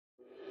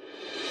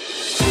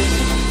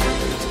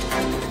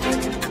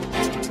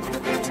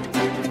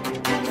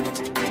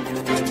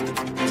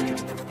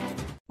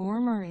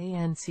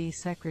ANC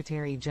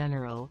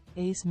Secretary-General,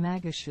 Ace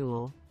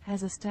Magashule,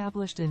 has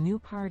established a new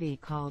party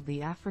called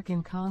the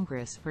African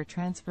Congress for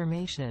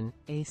Transformation,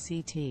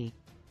 ACT.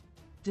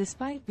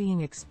 Despite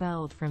being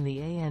expelled from the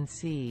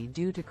ANC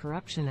due to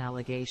corruption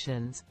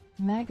allegations,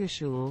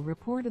 Magashule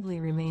reportedly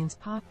remains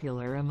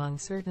popular among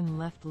certain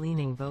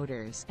left-leaning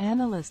voters.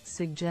 Analysts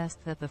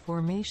suggest that the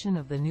formation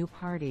of the new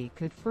party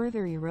could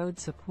further erode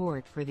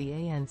support for the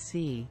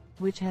ANC,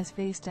 which has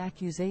faced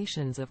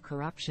accusations of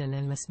corruption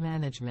and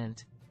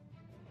mismanagement.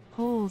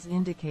 Polls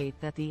indicate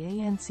that the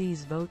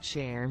ANC's vote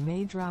share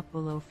may drop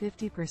below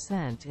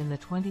 50% in the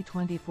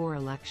 2024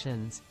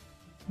 elections.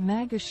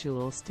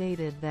 Magashule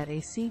stated that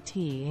ACT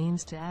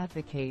aims to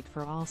advocate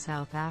for all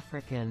South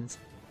Africans,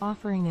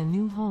 offering a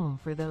new home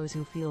for those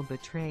who feel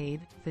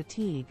betrayed,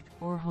 fatigued,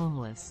 or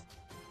homeless.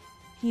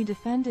 He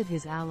defended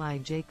his ally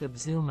Jacob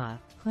Zuma,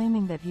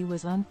 claiming that he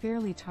was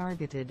unfairly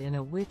targeted in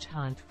a witch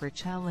hunt for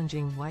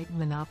challenging white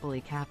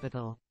monopoly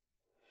capital.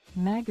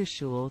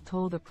 Magashule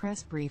told a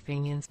press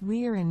briefing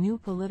 "We are a new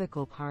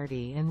political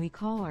party and we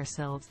call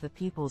ourselves the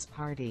People's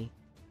Party."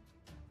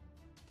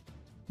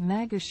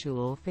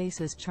 Magashule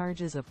faces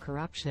charges of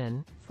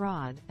corruption,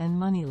 fraud, and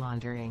money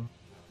laundering.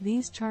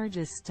 These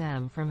charges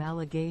stem from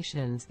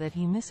allegations that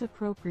he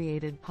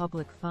misappropriated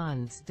public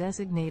funds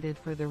designated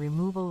for the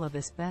removal of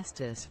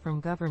asbestos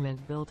from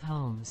government-built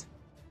homes.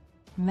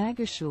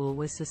 Magashule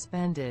was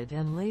suspended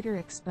and later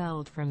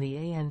expelled from the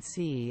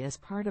ANC as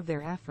part of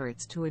their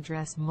efforts to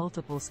address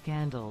multiple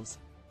scandals.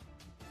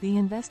 The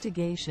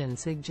investigation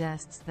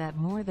suggests that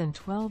more than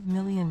 $12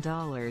 million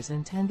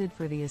intended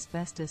for the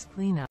asbestos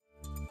cleanup